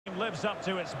Lives up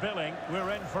to its billing. We're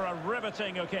in for a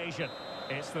riveting occasion.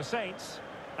 It's the Saints,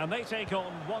 and they take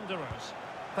on Wanderers.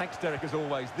 Thanks, Derek, as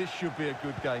always. This should be a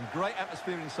good game. Great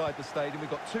atmosphere inside the stadium.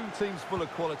 We've got two teams full of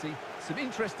quality, some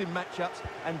interesting matchups,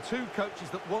 and two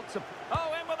coaches that want to...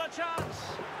 Oh, in with a chance!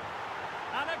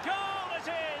 And a goal it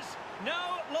is!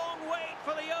 No long wait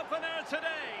for the opener today.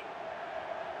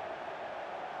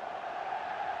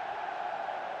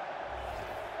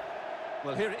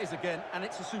 Well, here it is again, and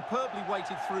it's a superbly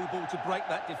weighted through ball to break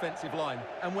that defensive line.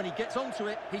 And when he gets onto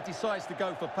it, he decides to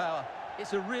go for power.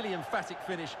 It's a really emphatic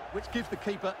finish, which gives the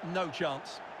keeper no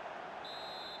chance.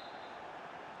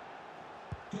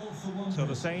 So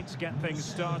the Saints get things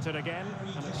started again,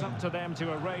 and it's up to them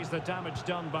to erase the damage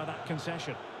done by that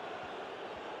concession.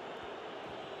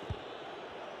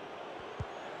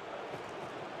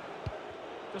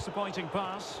 Disappointing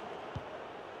pass.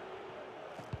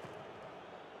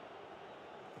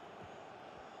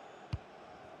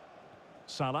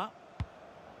 Salah.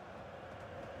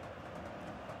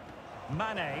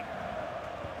 Mane.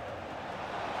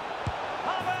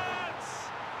 Havertz!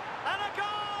 And a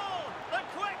goal! The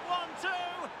quick one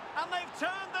too! And they've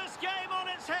turned this game on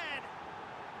its head.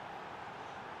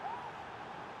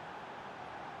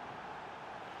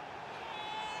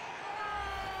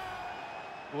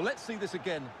 Well, let's see this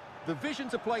again. The vision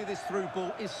to play this through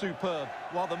ball is superb,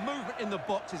 while the movement in the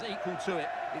box is equal to it.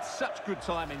 It's such good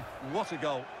timing. What a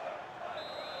goal.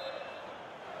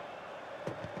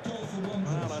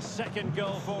 Well, a second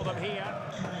goal for them here.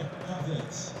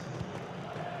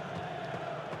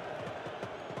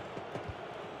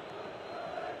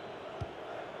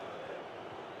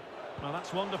 Well,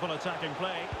 that's wonderful attacking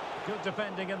play. Good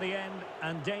defending in the end,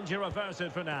 and danger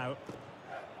averted for now.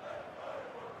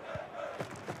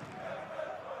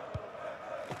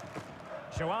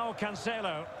 Joao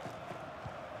Cancelo.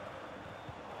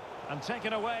 And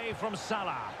taken away from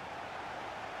Salah.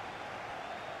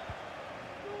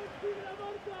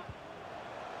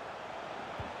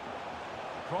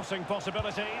 Crossing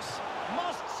possibilities,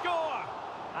 must score,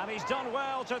 and he's done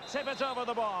well to tip it over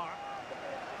the bar.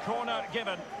 Corner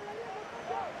given.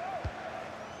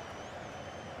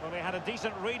 Well, he had a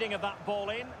decent reading of that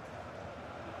ball in,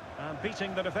 and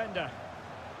beating the defender.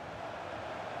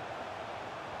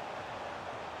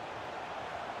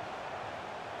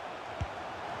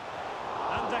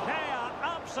 And De Gea,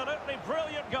 absolutely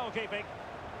brilliant goalkeeping.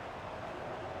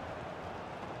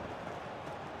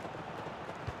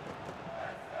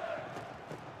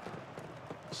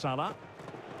 Salah.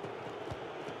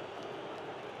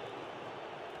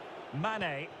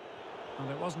 Mane. And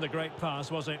it wasn't a great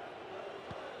pass, was it?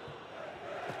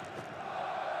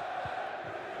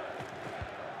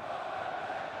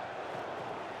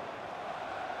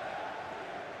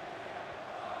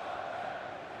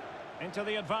 Into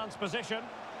the advanced position.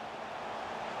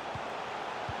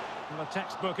 And a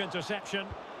textbook interception.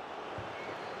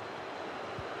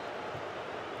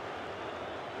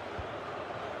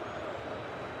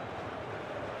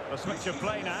 A switch of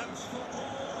play now.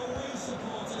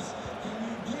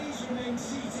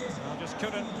 I just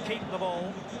couldn't keep the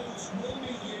ball.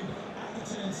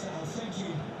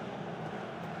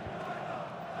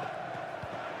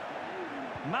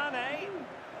 Mane.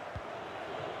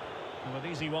 Well, an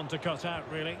easy one to cut out,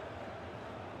 really.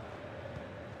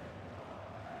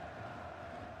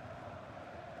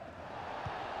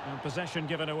 And possession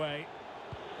given away.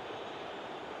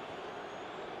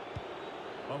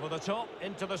 Over the top,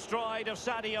 into the stride of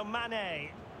Sadio Mane.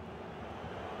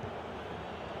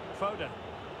 Foden.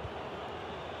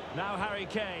 Now Harry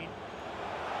Kane.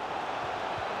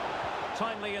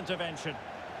 Timely intervention.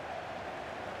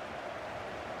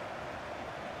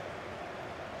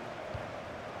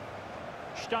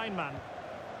 Steinman.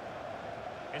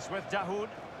 It's with Dahoud.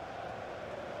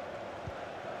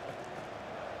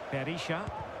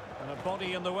 Berisha. And a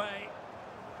body in the way.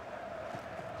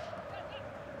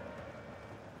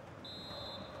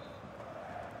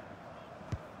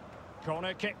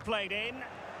 Corner kick played in.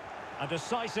 A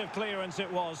decisive clearance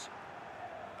it was.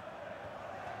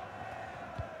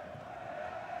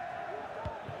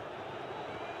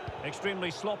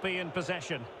 Extremely sloppy in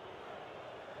possession.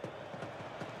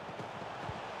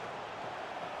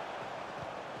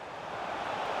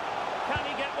 Can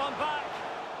he get one back?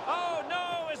 Oh,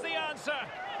 no is the answer.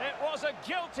 It was a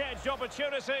gilt-edged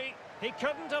opportunity. He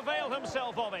couldn't avail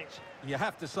himself of it. You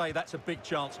have to say that's a big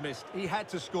chance missed. He had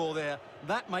to score there.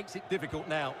 That makes it difficult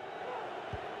now.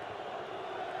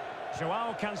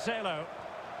 Joao Cancelo.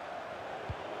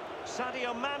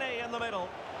 Sadio Mane in the middle.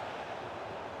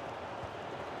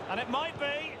 And it might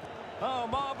be. Oh,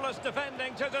 marvellous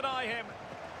defending to deny him.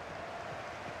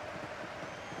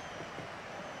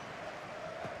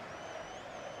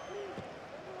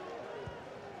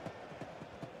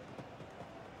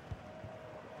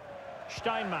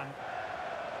 Steinman.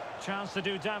 Chance to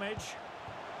do damage.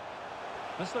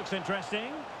 This looks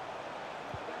interesting.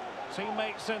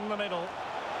 Teammates in the middle.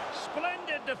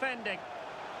 Splendid defending.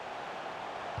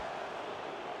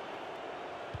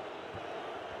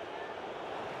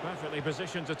 Perfectly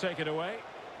positioned to take it away.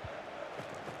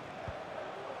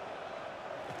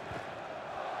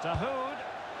 Dahoud.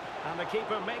 And the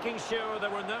keeper making sure there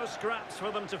were no scraps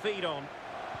for them to feed on.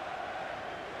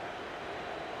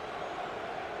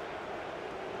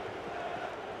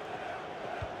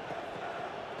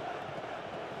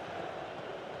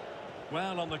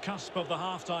 Well, on the cusp of the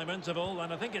half-time interval,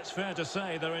 and I think it's fair to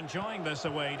say they're enjoying this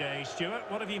away day. Stuart,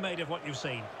 what have you made of what you've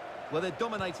seen? Well, they're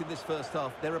dominating this first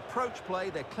half. Their approach play,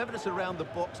 their cleverness around the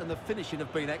box and the finishing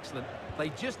have been excellent. They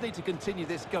just need to continue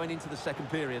this going into the second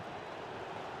period.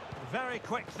 Very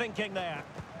quick thinking there.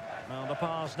 Well, the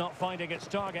pass not finding its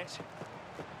target.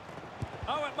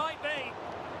 Oh, it might be.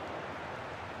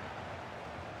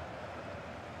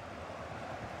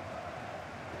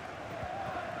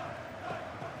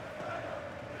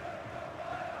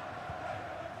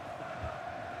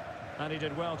 And he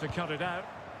did well to cut it out.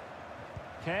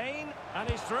 Kane, and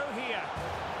he's through here.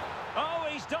 Oh,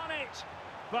 he's done it!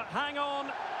 But hang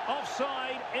on,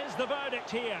 offside is the verdict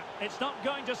here. It's not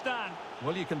going to stand.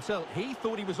 Well, you can tell he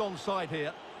thought he was onside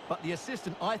here, but the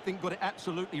assistant, I think, got it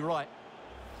absolutely right.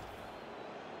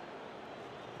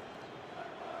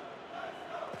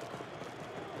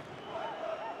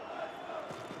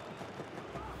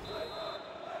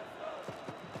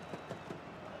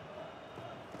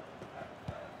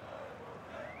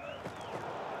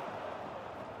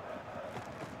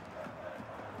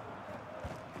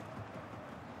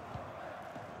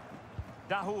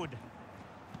 Dahoud.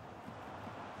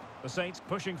 The Saints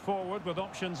pushing forward with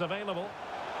options available.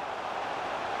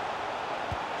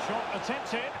 Shot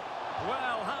attempted.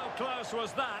 Well, how close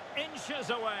was that?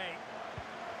 Inches away.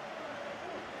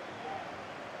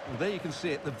 Well, there you can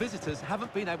see it. The visitors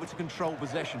haven't been able to control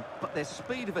possession, but their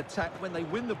speed of attack when they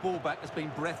win the ball back has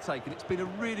been breathtaking. It's been a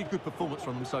really good performance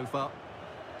from them so far.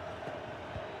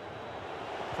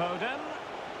 Foden.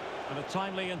 And a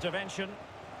timely intervention.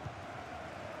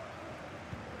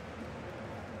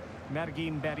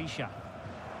 Mergim Berisha.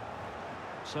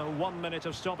 So 1 minute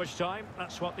of stoppage time.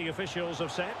 That's what the officials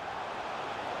have said.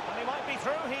 And he might be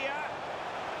through here.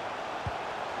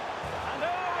 And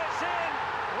oh, it's in!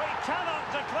 We cannot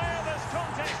declare this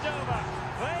contest over.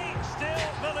 They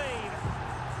still believe.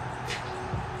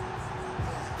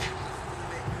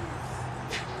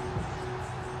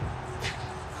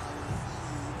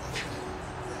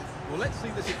 Well, let's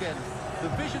see this again. The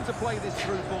vision to play this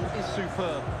through ball is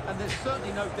superb, and there's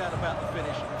certainly no doubt about the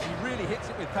finish. He really hits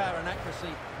it with power and accuracy.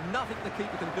 Nothing the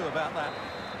keeper can do about that.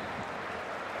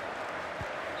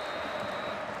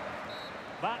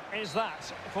 That is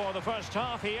that for the first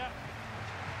half here.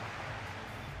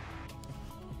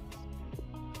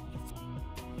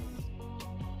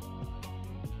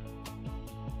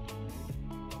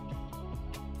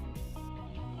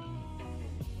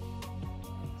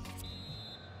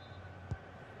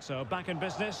 So back in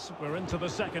business, we're into the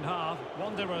second half.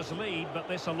 Wanderers lead, but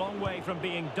this a long way from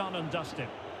being done and dusted.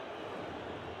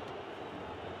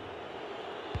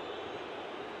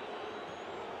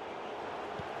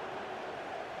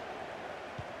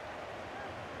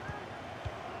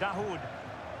 Dahoud.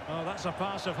 Oh, that's a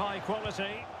pass of high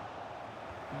quality.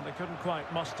 And they couldn't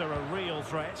quite muster a real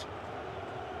threat.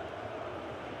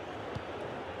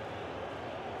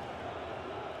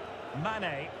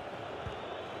 Mane.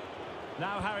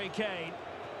 Now Harry Kane.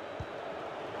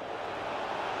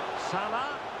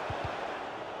 Salah.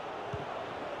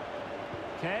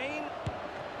 Kane.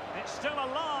 It's still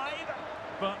alive,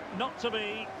 but not to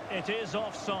be. It is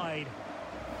offside.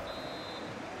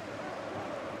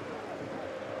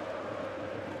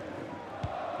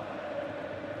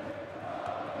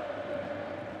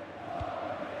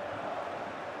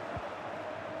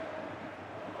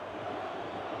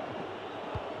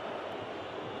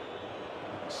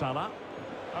 Salah.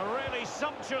 A really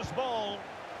sumptuous ball.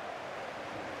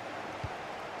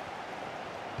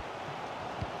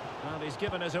 And he's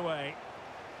given it away.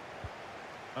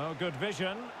 Oh, good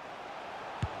vision.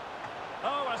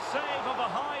 Oh, a save of the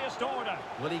highest order.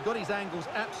 Well, he got his angles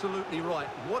absolutely right.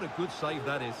 What a good save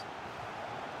that is.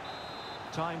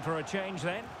 Time for a change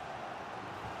then.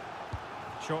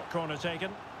 Short corner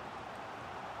taken.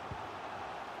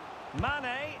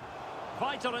 Mane.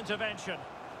 Vital intervention.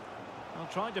 Well,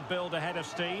 trying to build a head of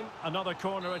steam. Another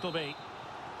corner it'll be.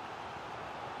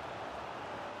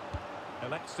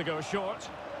 Elects to go short.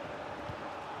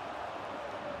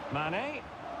 Mane.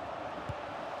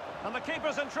 And the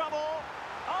keeper's in trouble.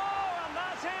 Oh, And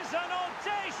that is an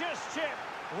audacious chip.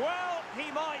 Well,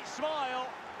 he might smile.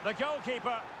 The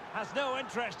goalkeeper has no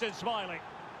interest in smiling.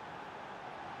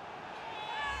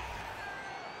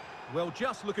 Well,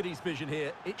 just look at his vision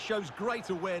here. It shows great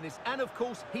awareness, and of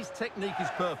course, his technique is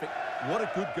perfect. What a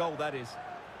good goal that is.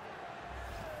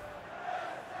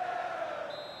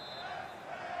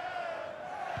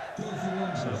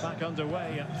 So back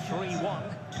underway at 3-1.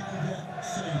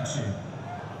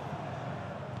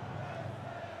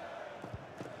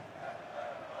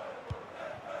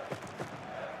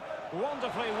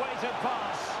 Wonderfully weighted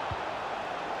pass.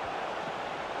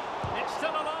 It's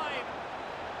still alive.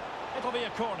 It'll be a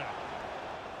corner.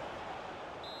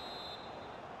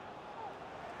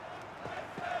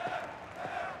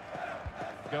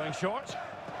 Going short.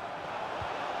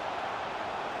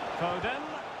 Foden.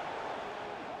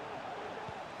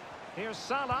 Here's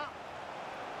Salah.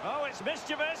 Oh, it's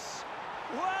mischievous.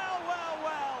 Well, well,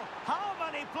 well. How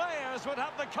many players would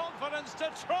have the confidence to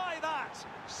try that?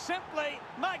 Simply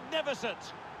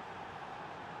magnificent.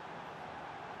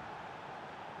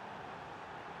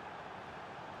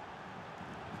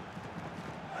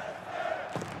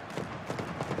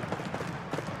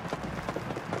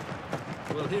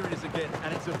 Well, here it is again,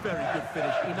 and it's a very good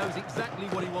finish. He knows exactly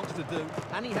what he wants to do,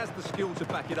 and he has the skill to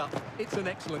back it up. It's an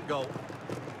excellent goal.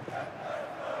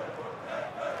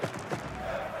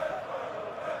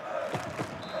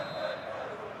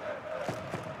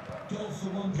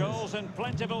 Goals in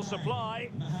plentiful supply.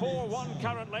 4-1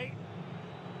 currently.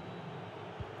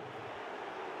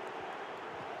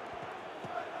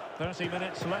 "30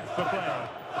 minutes left for play."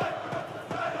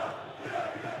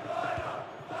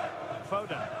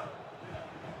 Foden.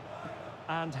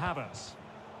 And Havertz.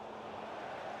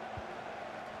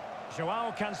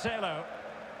 Joao Cancelo.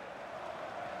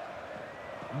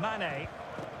 Mane.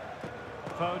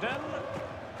 Foden.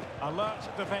 Alert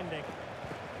defending.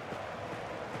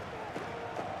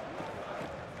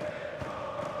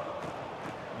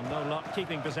 No luck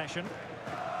keeping possession.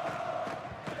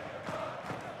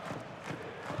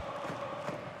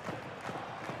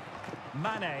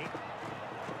 Mane.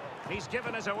 He's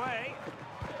given us away.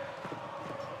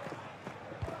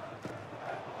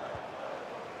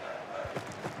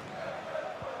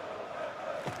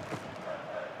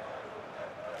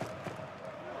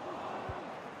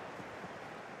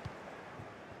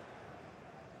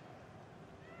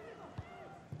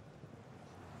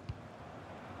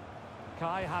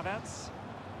 Kai Havertz.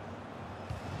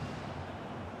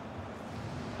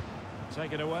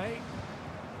 Take it away.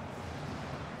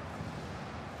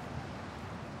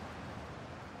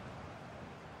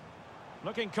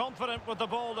 Looking confident with the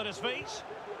ball at his feet.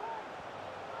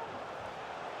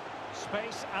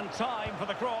 Space and time for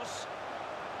the cross.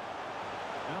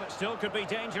 Well, it still could be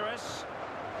dangerous.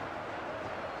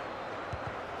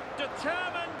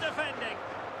 Determined defending.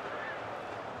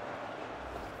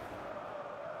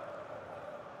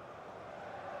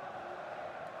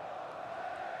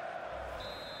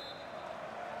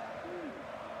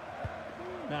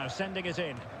 Now sending it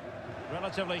in.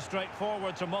 Relatively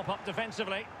straightforward to mop up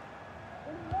defensively.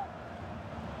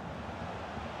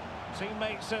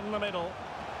 Teammates in the middle.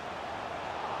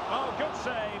 Oh, good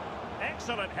save.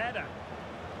 Excellent header.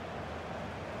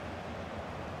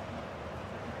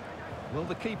 Well,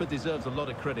 the keeper deserves a lot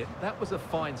of credit. That was a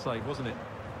fine save, wasn't it?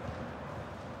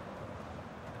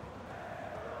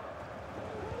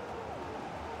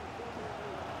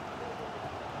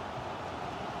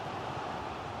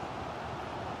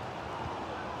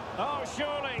 Oh,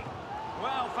 surely.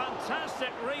 Well, fantastic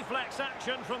reflex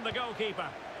action from the goalkeeper.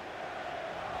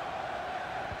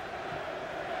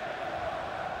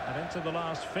 And into the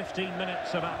last 15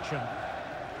 minutes of action.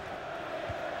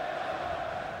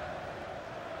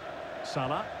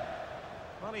 Salah.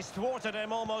 Well, he's thwarted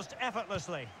him almost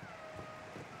effortlessly.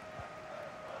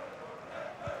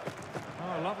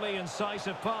 Oh, lovely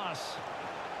incisive pass.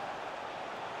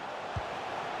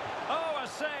 Oh, a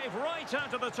save right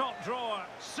out of the top drawer.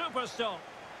 Super stop.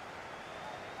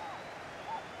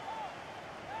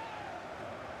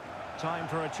 Time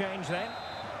for a change then.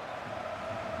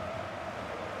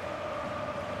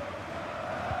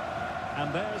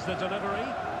 And there's the delivery.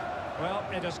 Well,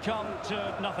 it has come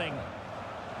to nothing.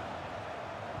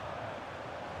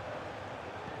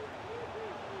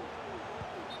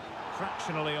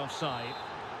 Fractionally offside.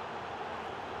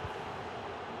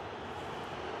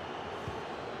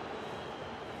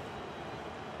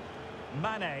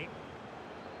 Mane.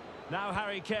 Now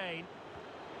Harry Kane.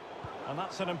 And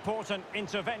that's an important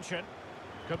intervention.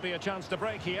 Could be a chance to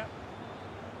break here.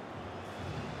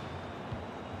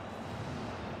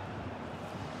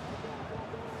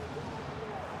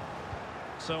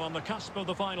 So on the cusp of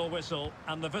the final whistle,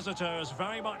 and the visitors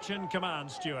very much in command,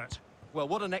 Stuart. Well,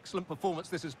 what an excellent performance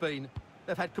this has been.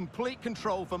 They've had complete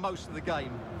control for most of the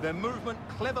game. Their movement,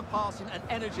 clever passing and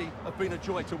energy have been a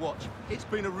joy to watch. It's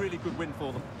been a really good win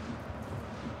for them.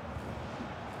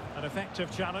 An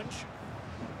effective challenge.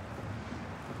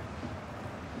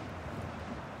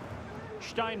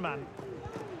 Steinman.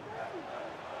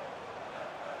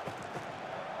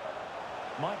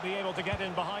 Might be able to get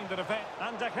in behind the defence.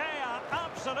 And De Gea,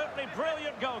 absolutely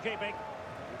brilliant goalkeeping.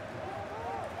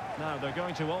 Now they're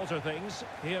going to alter things.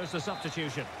 Here's the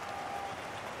substitution.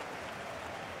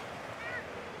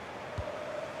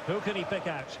 Who can he pick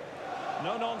out?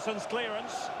 No-nonsense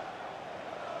clearance.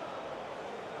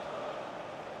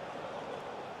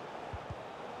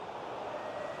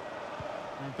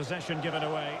 And possession given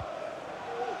away.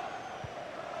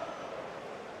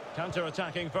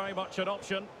 Counter-attacking, very much an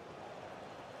option.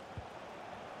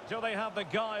 Do they have the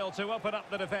guile to open up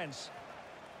the defence?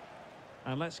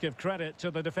 And let's give credit to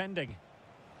the defending.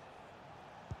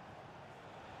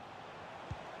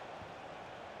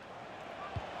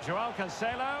 Joao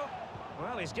Cancelo.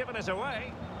 Well, he's given us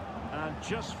away. And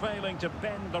just failing to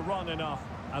bend the run enough.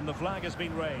 And the flag has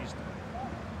been raised.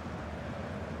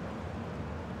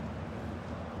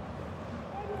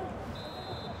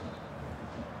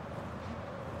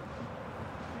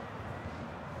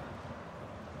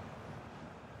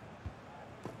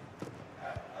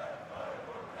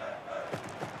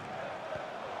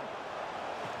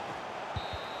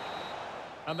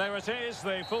 And there it is,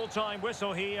 the full-time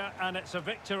whistle here, and it's a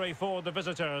victory for the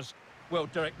visitors. Well,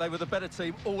 Derek, they were the better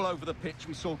team all over the pitch.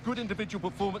 We saw good individual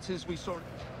performances. We saw...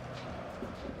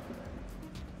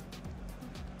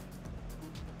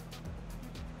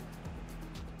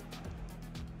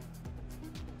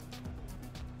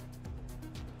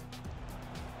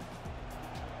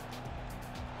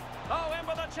 Oh, in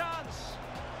with a chance!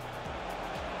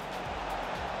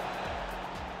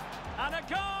 And a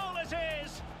goal it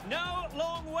is! No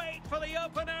long wait for the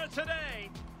opener today.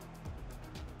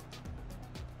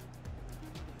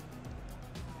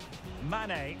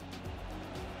 Mane.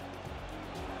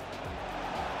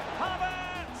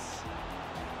 Havertz!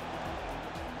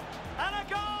 And a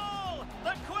goal!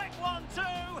 The quick one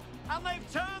too! And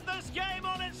they've turned this game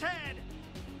on its head.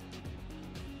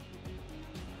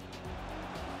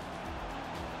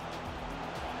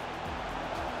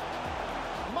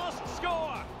 Must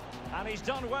score! And he's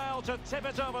done well to tip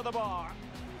it over the bar.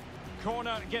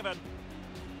 Corner given.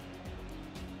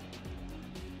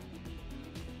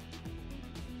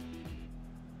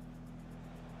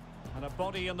 And a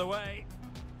body in the way.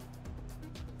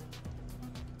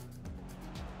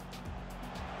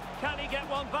 Can he get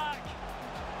one back?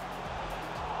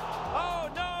 Oh,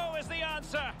 no is the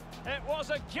answer. It was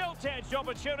a gilt-edged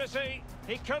opportunity.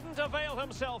 He couldn't avail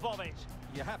himself of it.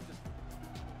 You have to...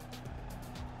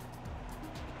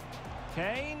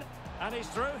 Kane, and he's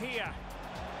through here.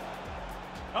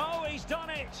 Oh, he's done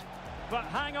it. But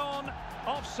hang on,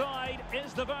 offside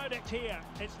is the verdict here.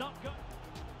 It's not good.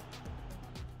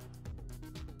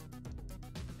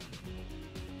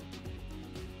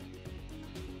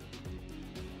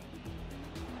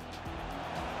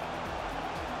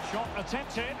 Shot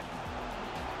attempted.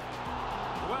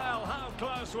 Well, how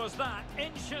close was that?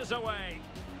 Inches away.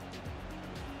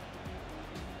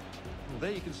 Well,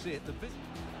 there you can see it.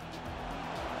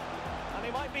 And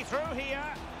he might be through here.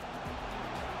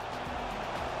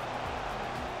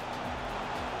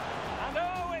 And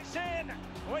oh, it's in!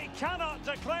 We cannot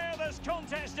declare this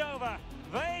contest over.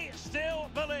 They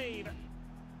still believe.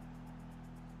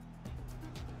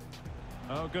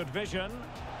 Oh, good vision.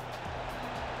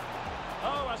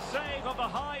 Oh, a save of the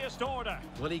highest order.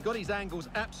 Well, he got his angles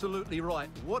absolutely right.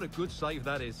 What a good save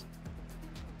that is.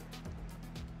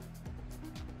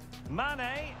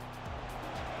 Mane.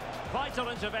 Vital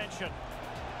intervention.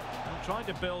 And trying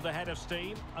to build a head of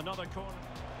steam. Another corner.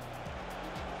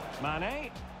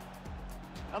 Mane.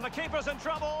 And the keeper's in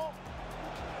trouble.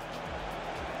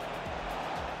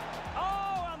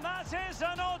 Oh, and that is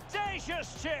an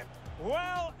audacious chip.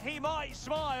 Well, he might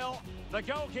smile. The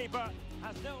goalkeeper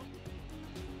has no...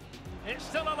 It's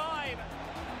still alive.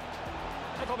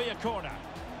 It'll be a corner.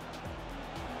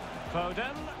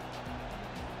 Foden.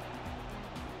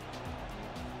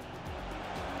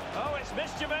 Oh, it's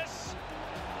mischievous.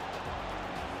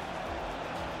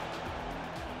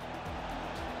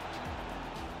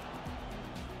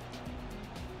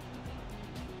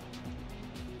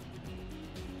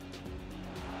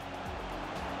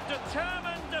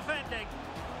 Determined defending.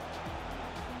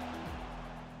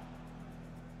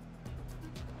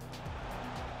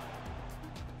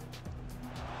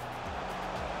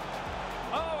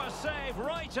 Oh, a save save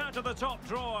right out of the top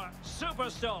drawer. Super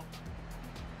stop.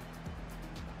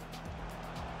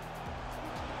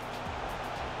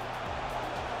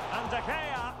 And De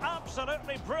Gea,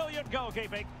 absolutely brilliant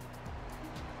goalkeeping.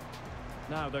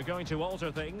 Now they're going to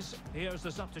alter things. Here's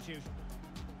the substitution.